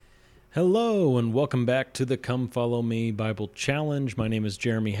Hello, and welcome back to the Come Follow Me Bible Challenge. My name is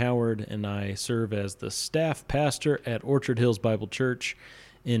Jeremy Howard, and I serve as the staff pastor at Orchard Hills Bible Church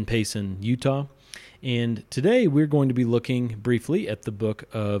in Payson, Utah. And today we're going to be looking briefly at the book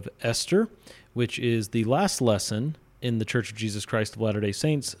of Esther, which is the last lesson in the Church of Jesus Christ of Latter-day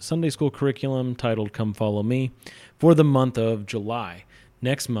Saints Sunday School curriculum titled Come Follow Me for the month of July.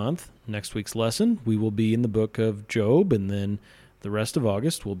 Next month, next week's lesson, we will be in the book of Job, and then the rest of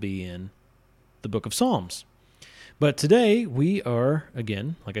August will be in the book of Psalms. But today we are,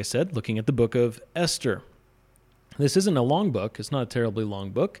 again, like I said, looking at the book of Esther. This isn't a long book. It's not a terribly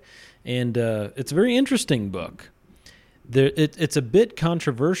long book. And it's a very interesting book. It's a bit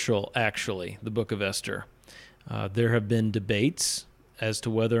controversial, actually, the book of Esther. There have been debates as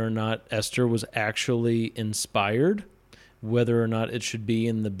to whether or not Esther was actually inspired, whether or not it should be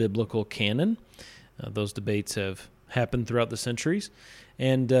in the biblical canon. Those debates have happened throughout the centuries.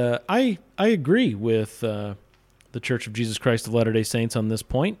 And I agree with the Church of Jesus Christ of Latter-day Saints on this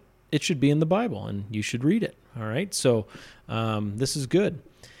point. It should be in the Bible, and you should read it. All right, so this is good.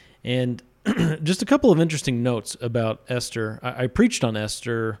 And just a couple of interesting notes about Esther. I preached on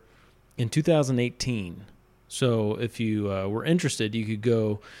Esther in 2018. So if you were interested, you could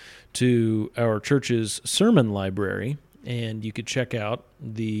go to our church's sermon library, and you could check out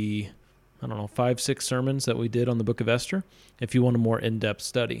the 5-6 sermons that we did on the book of Esther if you want a more in-depth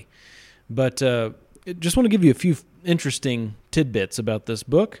study. But just want to give you a few interesting tidbits about this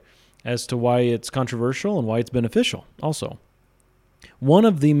book as to why it's controversial and why it's beneficial also. One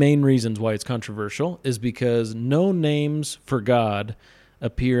of the main reasons why it's controversial is because no names for God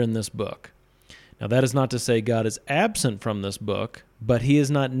appear in this book. Now, that is not to say God is absent from this book, but he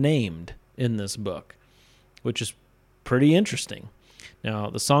is not named in this book, which is pretty interesting.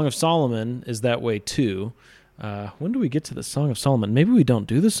 Now, the Song of Solomon is that way too. When do we get to the Song of Solomon? Maybe we don't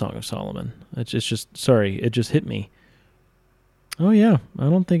do the Song of Solomon. It just hit me. Oh yeah, I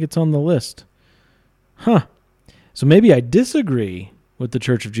don't think it's on the list. Huh. So maybe I disagree with the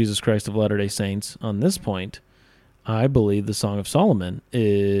Church of Jesus Christ of Latter-day Saints on this point. I believe the Song of Solomon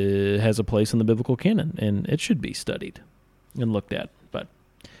has a place in the biblical canon, and it should be studied and looked at. But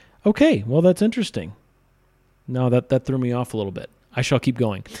okay, well, that's interesting. No, that threw me off a little bit. I shall keep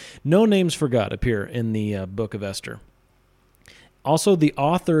going. No names for God appear in the book of Esther. Also, the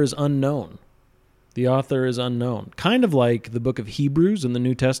author is unknown. The author is unknown. Kind of like the book of Hebrews in the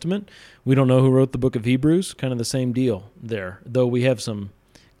New Testament. We don't know who wrote the book of Hebrews. Kind of the same deal there, though we have some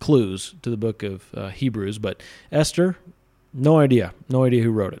clues to the book of Hebrews. But Esther, no idea. No idea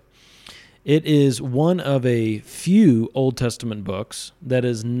who wrote it. It is one of a few Old Testament books that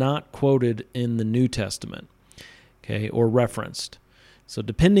is not quoted in the New Testament, okay, or referenced. So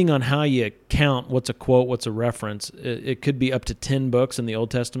depending on how you count what's a quote, what's a reference, it could be up to 10 books in the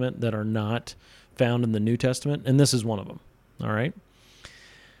Old Testament that are not found in the New Testament, and this is one of them, all right?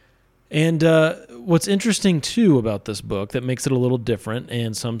 And what's interesting, too, about this book that makes it a little different,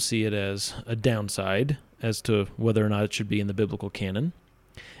 and some see it as a downside as to whether or not it should be in the biblical canon,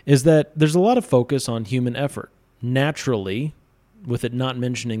 is that there's a lot of focus on human effort. Naturally, with it not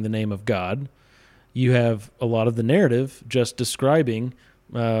mentioning the name of God, you have a lot of the narrative just describing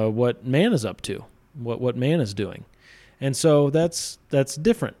what man is up to, what man is doing. And so that's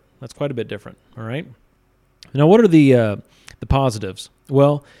different. That's quite a bit different, all right? Now, what are the positives?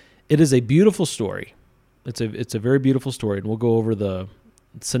 Well, it is a beautiful story. It's a very beautiful story, and we'll go over the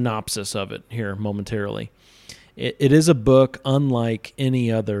synopsis of it here momentarily. It is a book unlike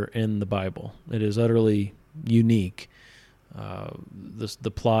any other in the Bible. It is utterly unique.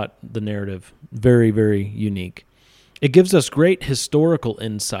 The plot, the narrative, very, very unique. It gives us great historical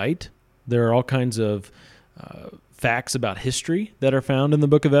insight. There are all kinds of facts about history that are found in the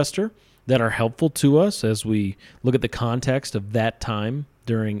book of Esther that are helpful to us as we look at the context of that time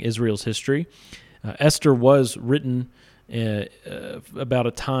during Israel's history. Esther was written about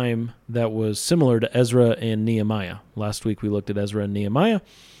a time that was similar to Ezra and Nehemiah. Last week we looked at Ezra and Nehemiah.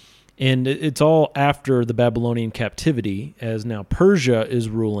 And it's all after the Babylonian captivity, as now Persia is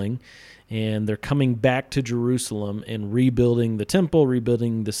ruling, and they're coming back to Jerusalem and rebuilding the temple,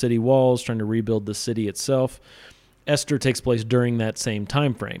 rebuilding the city walls, trying to rebuild the city itself. Esther takes place during that same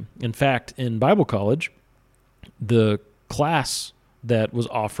time frame. In fact, in Bible college, the class that was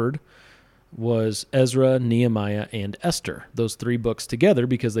offered was Ezra, Nehemiah, and Esther, those three books together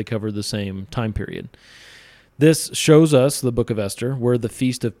because they cover the same time period. This shows us, the book of Esther, where the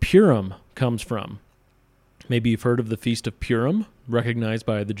Feast of Purim comes from. Maybe you've heard of the Feast of Purim, recognized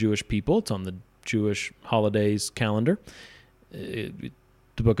by the Jewish people. It's on the Jewish holidays calendar. The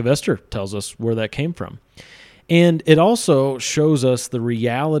book of Esther tells us where that came from. And it also shows us the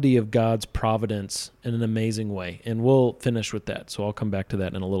reality of God's providence in an amazing way. And we'll finish with that, so I'll come back to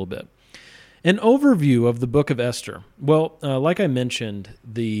that in a little bit. An overview of the book of Esther. Well, like I mentioned,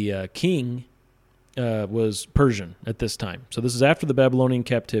 the king was Persian at this time. So this is after the Babylonian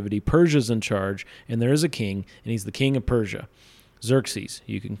captivity. Persia's in charge, and there is a king, and he's the king of Persia. Xerxes,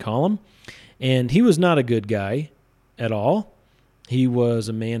 you can call him. And he was not a good guy at all. He was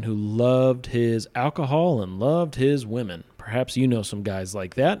a man who loved his alcohol and loved his women. Perhaps you know some guys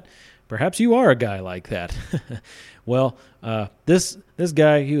like that. Perhaps you are a guy like that. Well, this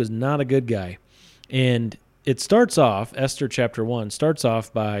guy, he was not a good guy. And it starts off, Esther chapter 1, starts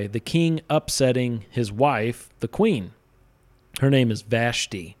off by the king upsetting his wife, the queen. Her name is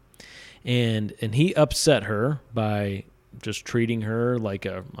Vashti. And he upset her by just treating her like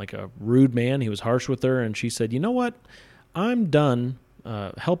a rude man. He was harsh with her, and she said, "You know what? I'm done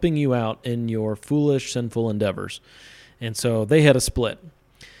helping you out in your foolish, sinful endeavors." And so they had a split.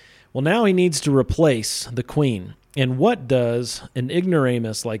 Well, now he needs to replace the queen. And what does an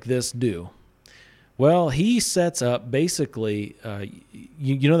ignoramus like this do? Well, he sets up basically,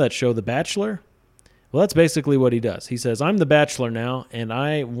 you know that show, The Bachelor? Well, that's basically what he does. He says, "I'm the bachelor now, and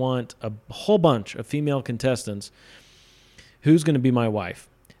I want a whole bunch of female contestants. Who's going to be my wife?"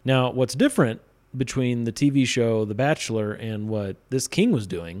 Now, what's different between the TV show The Bachelor and what this king was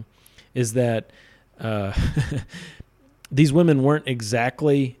doing is that these women weren't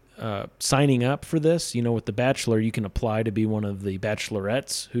exactly signing up for this. You know, with The Bachelor, you can apply to be one of the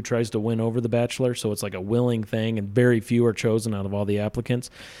bachelorettes who tries to win over the bachelor, so it's like a willing thing, and very few are chosen out of all the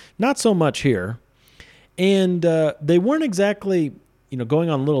applicants. Not so much here. And they weren't exactly, going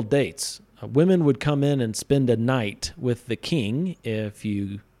on little dates. Women would come in and spend a night with the king, if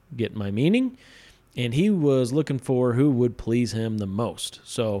you get my meaning, and he was looking for who would please him the most.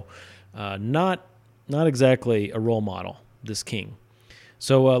 So not exactly a role model, this king.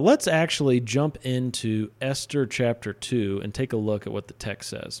 So let's actually jump into Esther chapter 2 and take a look at what the text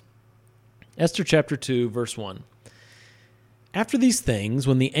says. Esther chapter 2, verse 1. After these things,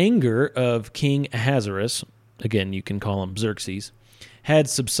 when the anger of King Ahasuerus, again you can call him Xerxes, had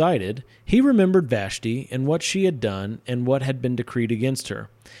subsided, he remembered Vashti and what she had done and what had been decreed against her.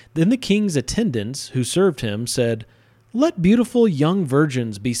 Then the king's attendants who served him said, "Let beautiful young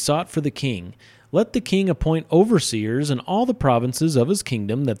virgins be sought for the king. Let the king appoint overseers in all the provinces of his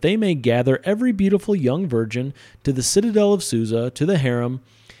kingdom, that they may gather every beautiful young virgin to the citadel of Susa, to the harem,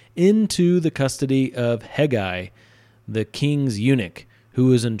 into the custody of Hegai, the king's eunuch,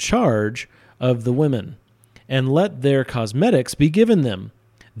 who is in charge of the women. And let their cosmetics be given them.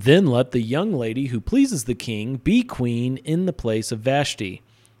 Then let the young lady who pleases the king be queen in the place of Vashti."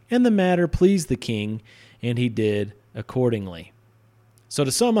 And the matter pleased the king, and he did accordingly. So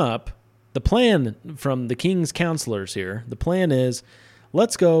to sum up, the plan from the king's counselors here, the plan is,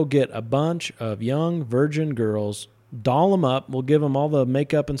 let's go get a bunch of young virgin girls, doll them up, we'll give them all the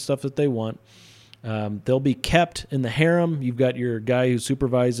makeup and stuff that they want. They'll be kept in the harem. You've got your guy who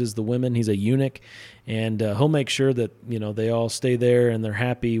supervises the women. He's a eunuch, and he'll make sure that they all stay there and they're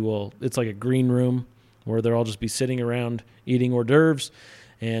happy. Well, it's like a green room where they'll all just be sitting around eating hors d'oeuvres,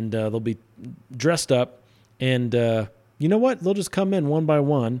 and they'll be dressed up. And you know what? They'll just come in one by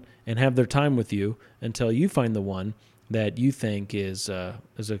one and have their time with you until you find the one that you think is a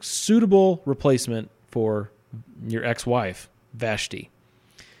suitable replacement for your ex-wife, Vashti.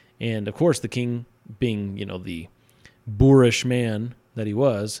 And of course, the king, being, the boorish man that he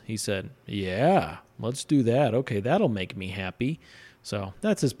was, he said, "Yeah, let's do that. Okay, that'll make me happy." So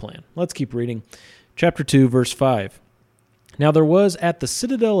that's his plan. Let's keep reading. Chapter 2, verse 5. Now there was at the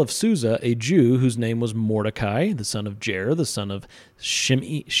citadel of Susa a Jew whose name was Mordecai, the son of Jair, the son of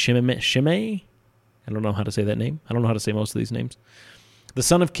Shimei. I don't know how to say that name. I don't know how to say most of these names. The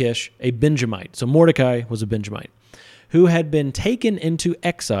son of Kish, a Benjamite. So Mordecai was a Benjamite, who had been taken into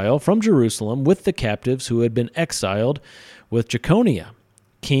exile from Jerusalem with the captives who had been exiled with Jeconiah,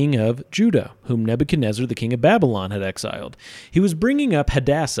 king of Judah, whom Nebuchadnezzar, the king of Babylon, had exiled. He was bringing up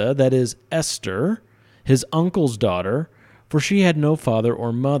Hadassah, that is Esther, his uncle's daughter, for she had no father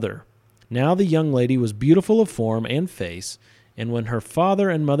or mother. Now the young lady was beautiful of form and face, and when her father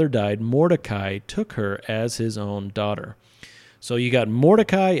and mother died, Mordecai took her as his own daughter. So you got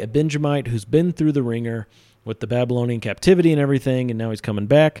Mordecai, a Benjamite, who's been through the ringer with the Babylonian captivity and everything, and now he's coming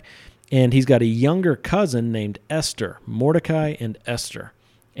back. And he's got a younger cousin named Esther, Mordecai and Esther.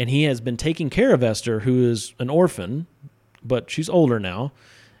 And he has been taking care of Esther, who is an orphan, but she's older now.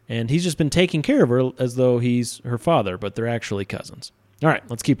 And he's just been taking care of her as though he's her father, but they're actually cousins. All right,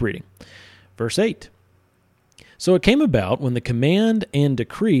 let's keep reading. Verse 8. So it came about when the command and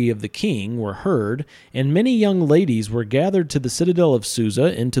decree of the king were heard, and many young ladies were gathered to the citadel of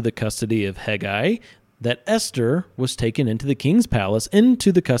Susa into the custody of Hegai, that Esther was taken into the king's palace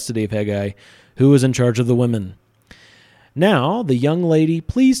into the custody of Hegai, who was in charge of the women. Now the young lady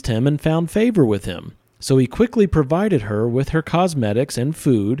pleased him and found favor with him. So he quickly provided her with her cosmetics and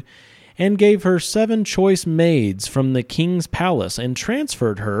food, and gave her 7 choice maids from the king's palace, and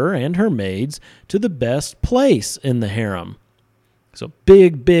transferred her and her maids to the best place in the harem. So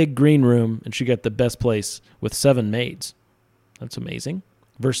big green room, and she got the best place with 7 maids. That's amazing.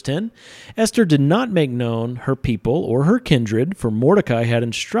 Verse 10, Esther did not make known her people or her kindred, for Mordecai had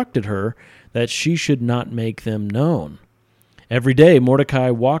instructed her that she should not make them known. Every day Mordecai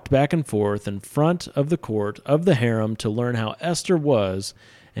walked back and forth in front of the court of the harem to learn how Esther was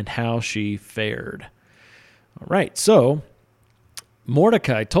and how she fared. All right, so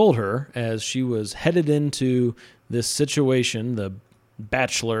Mordecai told her as she was headed into this situation, the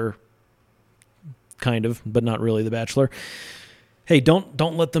bachelor, kind of, but not really the bachelor, hey, don't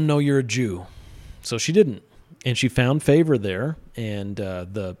let them know you're a Jew. So she didn't, and she found favor there, and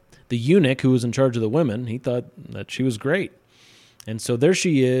the eunuch who was in charge of the women, he thought that she was great. And so there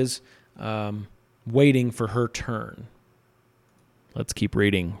she is, waiting for her turn. Let's keep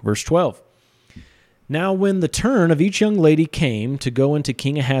reading. Verse 12. Now when the turn of each young lady came to go into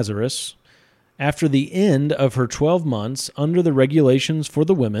King Ahasuerus, after the end of her 12 months, under the regulations for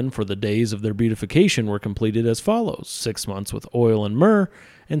the women, for the days of their beautification were completed as follows: 6 months with oil and myrrh,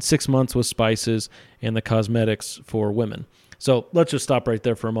 and 6 months with spices and the cosmetics for women. So let's just stop right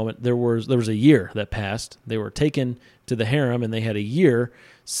there for a moment. There was a year that passed. They were taken to the harem, and they had a year,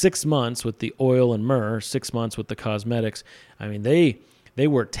 6 months with the oil and myrrh, 6 months with the cosmetics. I mean, they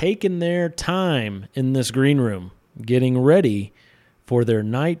were taking their time in this green room, getting ready for their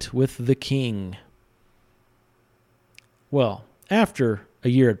night with the king. Well, after a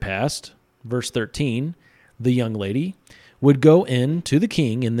year had passed, verse 13, the young lady would go in to the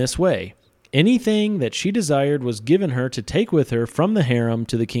king in this way. Anything that she desired was given her to take with her from the harem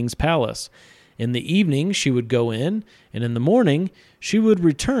to the king's palace. In the evening she would go in, and in the morning she would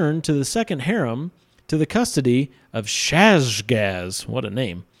return to the second harem, to the custody of Shashgaz, what a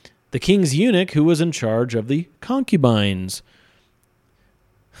name, the king's eunuch who was in charge of the concubines.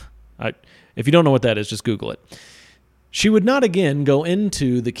 If you don't know what that is, just Google it. She would not again go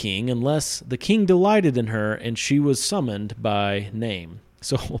into the king unless the king delighted in her and she was summoned by name.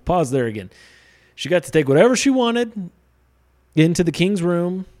 So we'll pause there again. She got to take whatever she wanted into the king's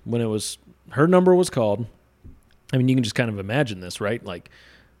room when her number was called. I mean, you can just kind of imagine this, right? Like,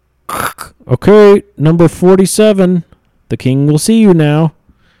 okay, number 47, the king will see you now.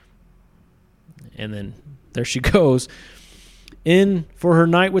 And then there she goes in for her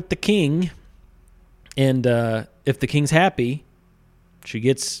night with the king. And if the king's happy, she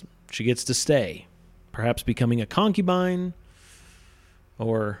gets to stay, perhaps becoming a concubine,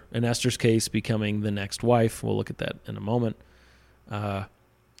 or in Esther's case, becoming the next wife. We'll look at that in a moment.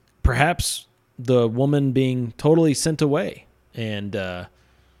 Perhaps the woman being totally sent away and I'm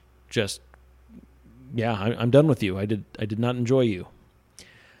done with you. I did not enjoy you.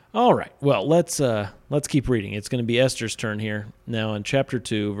 All right. Well, let's keep reading. It's going to be Esther's turn here now in chapter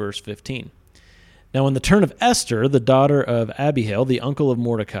 2, verse 15. Now, in the turn of Esther, the daughter of Abihail, the uncle of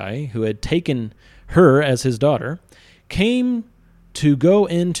Mordecai, who had taken her as his daughter, came to go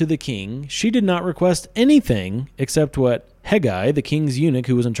in to the king. She did not request anything except what Hegai, the king's eunuch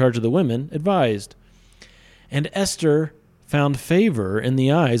who was in charge of the women, advised. And Esther found favor in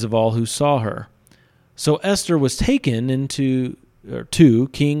the eyes of all who saw her. So Esther was taken to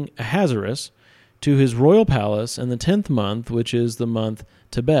King Ahasuerus, to his royal palace in the 10th month, which is the month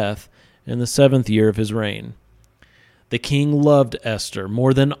Tebeth, in the 7th year of his reign. The king loved Esther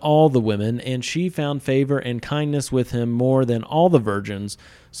more than all the women, and she found favor and kindness with him more than all the virgins,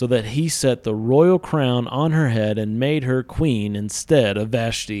 so that he set the royal crown on her head and made her queen instead of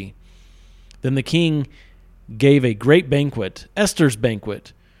Vashti. Then the king gave a great banquet, Esther's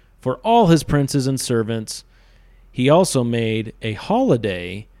banquet, for all his princes and servants. He also made a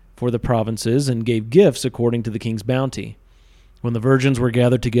holiday for the provinces and gave gifts according to the king's bounty. When the virgins were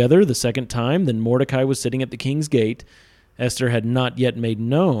gathered together the second time, then Mordecai was sitting at the king's gate. Esther had not yet made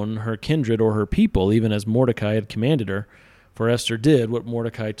known her kindred or her people, even as Mordecai had commanded her. For Esther did what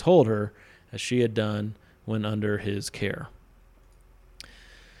Mordecai told her, as she had done when under his care.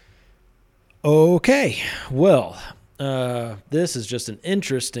 Okay, well, this is just an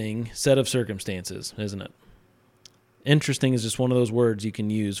interesting set of circumstances, isn't it? Interesting is just one of those words you can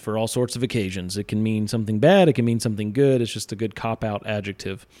use for all sorts of occasions. It can mean something bad. It can mean something good. It's just a good cop-out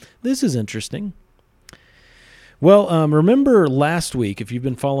adjective. This is interesting. Well, remember last week, if you've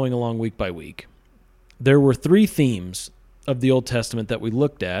been following along week by week, there were 3 themes of the Old Testament that we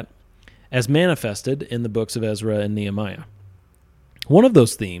looked at as manifested in the books of Ezra and Nehemiah. One of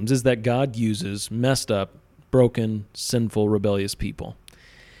those themes is that God uses messed up, broken, sinful, rebellious people.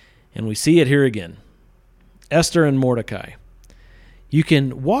 And we see it here again. Esther and Mordecai. You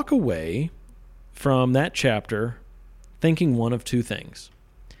can walk away from that chapter thinking one of 2 things.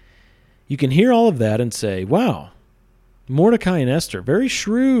 You can hear all of that and say, wow, Mordecai and Esther, very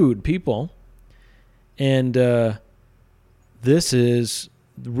shrewd people. And this is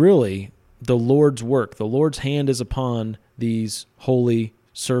really the Lord's work. The Lord's hand is upon these holy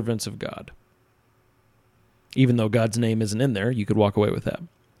servants of God. Even though God's name isn't in there, you could walk away with that.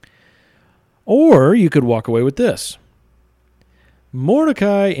 Or you could walk away with this.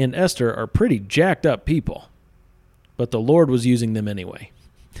 Mordecai and Esther are pretty jacked up people, but the Lord was using them anyway.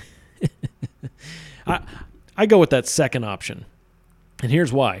 I go with that second option. And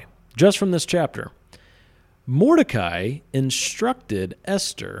here's why. Just from this chapter, Mordecai instructed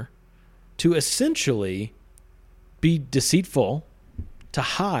Esther to essentially be deceitful, to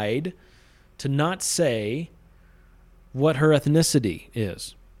hide, to not say what her ethnicity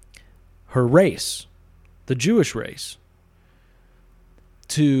is, her race, the Jewish race,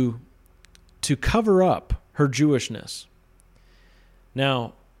 to cover up her Jewishness.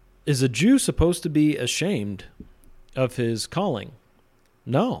 Now, is a Jew supposed to be ashamed of his calling?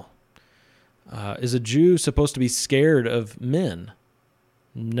 No. Is a Jew supposed to be scared of men?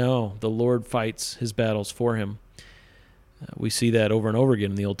 No. The Lord fights his battles for him. We see that over and over again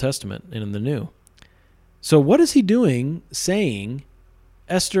in the Old Testament and in the New. So what is he doing saying,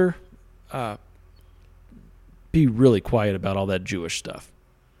 Esther, be really quiet about all that Jewish stuff?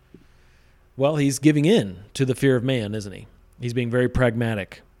 Well, he's giving in to the fear of man, isn't he? He's being very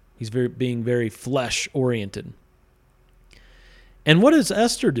pragmatic. He's being very flesh-oriented. And what does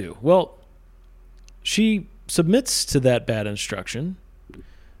Esther do? Well, she submits to that bad instruction.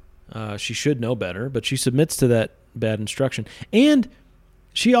 She should know better, but she submits to that bad instruction. And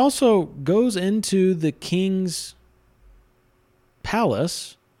she also goes into the king's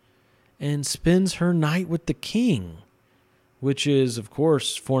palace and spends her night with the king, which is, of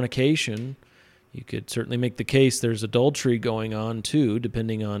course, fornication. You could certainly make the case there's adultery going on, too,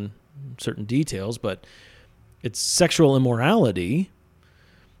 depending on certain details, but it's sexual immorality,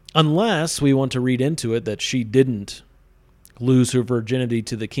 unless we want to read into it that she didn't lose her virginity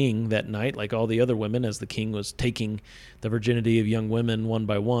to the king that night, like all the other women, as the king was taking the virginity of young women one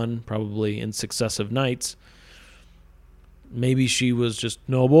by one, probably in successive nights. Maybe she was just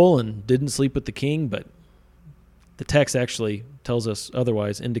noble and didn't sleep with the king, but the text actually tells us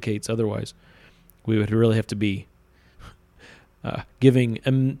otherwise, indicates otherwise. We would really have to be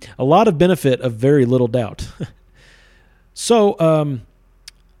giving a lot of benefit of very little doubt. So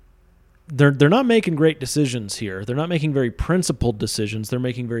they're not making great decisions here. They're not making very principled decisions. They're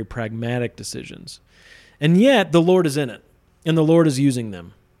making very pragmatic decisions. And yet the Lord is in it, and the Lord is using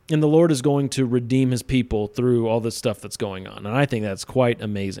them, and the Lord is going to redeem his people through all this stuff that's going on. And I think that's quite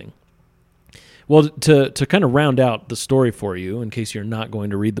amazing. Well, to kind of round out the story for you, in case you're not going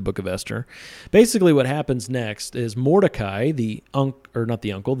to read the book of Esther, basically what happens next is Mordecai, the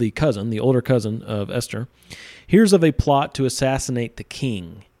cousin, the older cousin of Esther, hears of a plot to assassinate the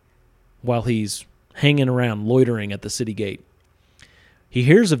king while he's hanging around, loitering at the city gate. He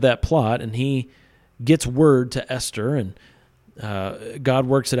hears of that plot, and he gets word to Esther, and God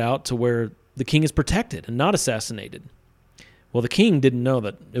works it out to where the king is protected and not assassinated. Well, the king didn't know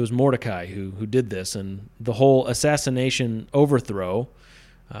that it was Mordecai who did this, and the whole assassination overthrow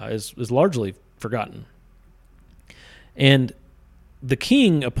is largely forgotten. And the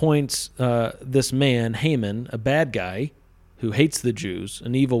king appoints this man, Haman, a bad guy who hates the Jews,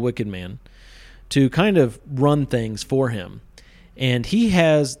 an evil, wicked man, to kind of run things for him. And he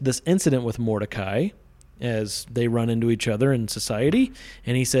has this incident with Mordecai as they run into each other in society,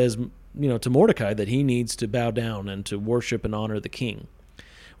 and he says, to Mordecai that he needs to bow down and to worship and honor the king.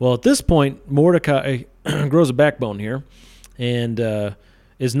 Well, at this point, Mordecai grows a backbone here and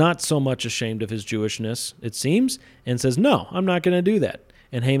is not so much ashamed of his Jewishness, it seems, and says, no, I'm not going to do that.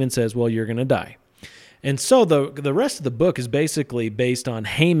 And Haman says, well, you're going to die. And so the rest of the book is basically based on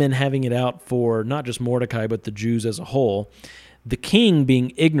Haman having it out for not just Mordecai, but the Jews as a whole. The king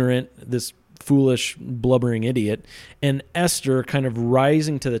being ignorant, this foolish, blubbering idiot, and Esther kind of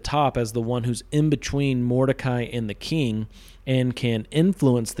rising to the top as the one who's in between Mordecai and the king and can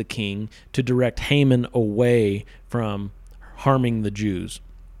influence the king to direct Haman away from harming the Jews.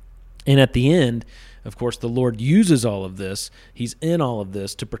 And at the end, of course, the Lord uses all of this. He's in all of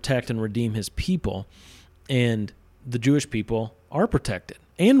this to protect and redeem his people. And the Jewish people are protected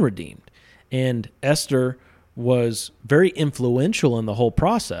and redeemed. And Esther was very influential in the whole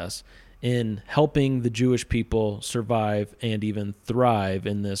process in helping the Jewish people survive and even thrive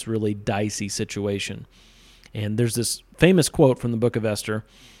in this really dicey situation. And there's this famous quote from the book of Esther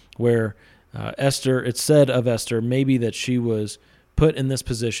where Esther, it's said of Esther, maybe that she was put in this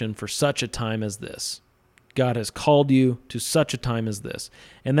position for such a time as this. God has called you to such a time as this.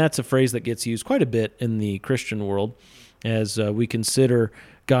 And that's a phrase that gets used quite a bit in the Christian world as we consider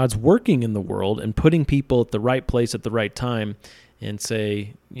God's working in the world and putting people at the right place at the right time, and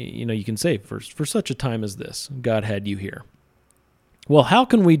say, you can say, for such a time as this, God had you here. Well, how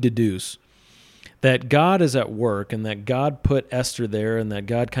can we deduce that God is at work and that God put Esther there and that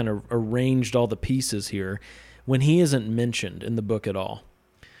God kind of arranged all the pieces here when he isn't mentioned in the book at all?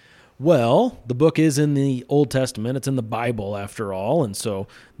 Well, the book is in the Old Testament. It's in the Bible, after all, and so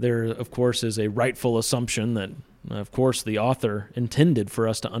there, of course, is a rightful assumption that, of course, the author intended for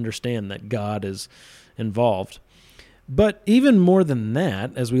us to understand that God is involved. But even more than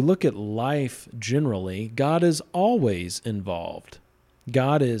that, as we look at life generally, God is always involved.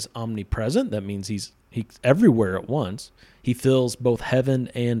 God is omnipresent. That means he's everywhere at once. He fills both heaven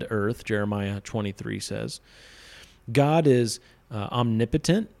and earth, Jeremiah 23 says. God is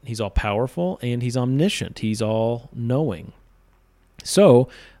omnipotent. He's all-powerful, and he's omniscient. He's all-knowing. So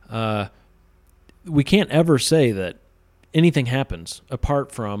we can't ever say that anything happens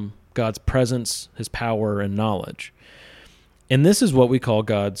apart from God's presence, his power, and knowledge. And this is what we call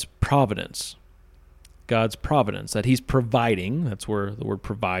God's providence. God's providence, that he's providing, that's where the word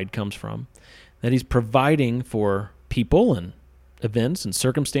provide comes from, that he's providing for people and events and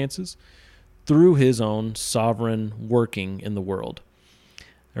circumstances through his own sovereign working in the world.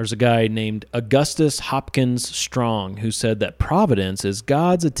 There's a guy named Augustus Hopkins Strong who said that providence is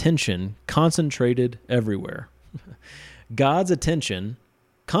God's attention concentrated everywhere. God's attention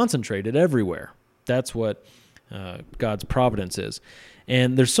concentrated everywhere. That's what God's providence is.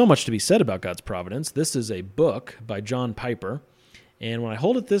 And there's so much to be said about God's providence. This is a book by John Piper. And when I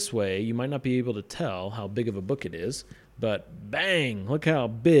hold it this way, you might not be able to tell how big of a book it is, but bang, look how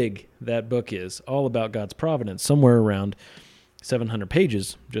big that book is, all about God's providence, somewhere around 700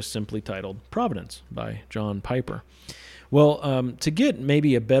 pages, just simply titled Providence by John Piper. Well, to get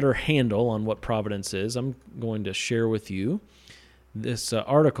maybe a better handle on what providence is, I'm going to share with you this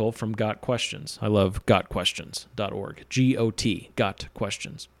article from Got Questions. I love gotquestions.org, G-O-T, Got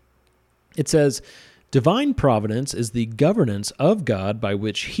Questions. It says, divine providence is the governance of God by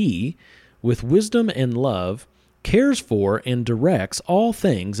which he, with wisdom and love, cares for and directs all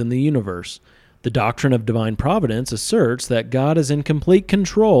things in the universe. The doctrine of divine providence asserts that God is in complete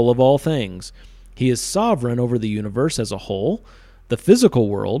control of all things. He is sovereign over the universe as a whole, the physical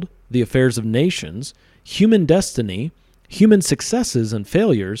world, the affairs of nations, human destiny, human successes and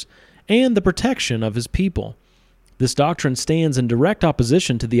failures, and the protection of his people. This doctrine stands in direct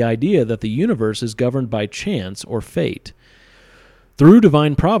opposition to the idea that the universe is governed by chance or fate. Through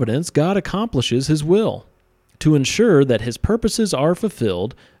divine providence, God accomplishes his will. To ensure that his purposes are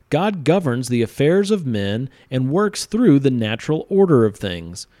fulfilled, God governs the affairs of men and works through the natural order of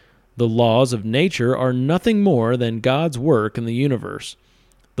things. The laws of nature are nothing more than God's work in the universe.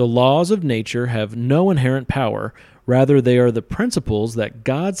 The laws of nature have no inherent power. Rather, they are the principles that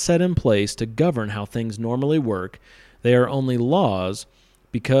God set in place to govern how things normally work. They are only laws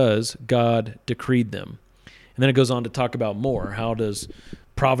because God decreed them. And then it goes on to talk about more. How does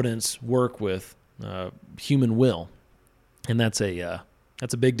providence work with human will? And that's a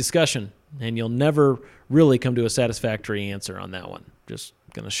big discussion, and you'll never really come to a satisfactory answer on that one. Just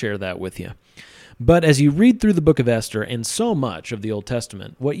going to share that with you. But as you read through the book of Esther and so much of the Old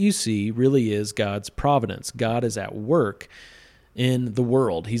Testament, what you see really is God's providence. God is at work in the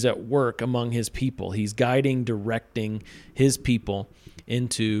world. He's at work among his people. He's guiding, directing his people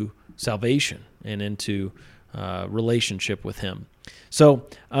into salvation and into relationship with him. So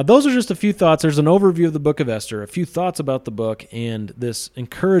those are just a few thoughts. There's an overview of the book of Esther, a few thoughts about the book, and this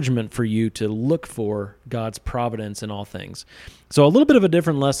encouragement for you to look for God's providence in all things. So a little bit of a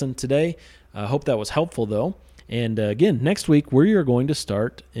different lesson today. I hope that was helpful, though. And again, next week, we are going to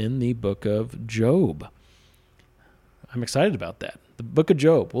start in the book of Job. I'm excited about that. The book of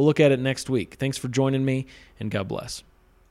Job. We'll look at it next week. Thanks for joining me, and God bless.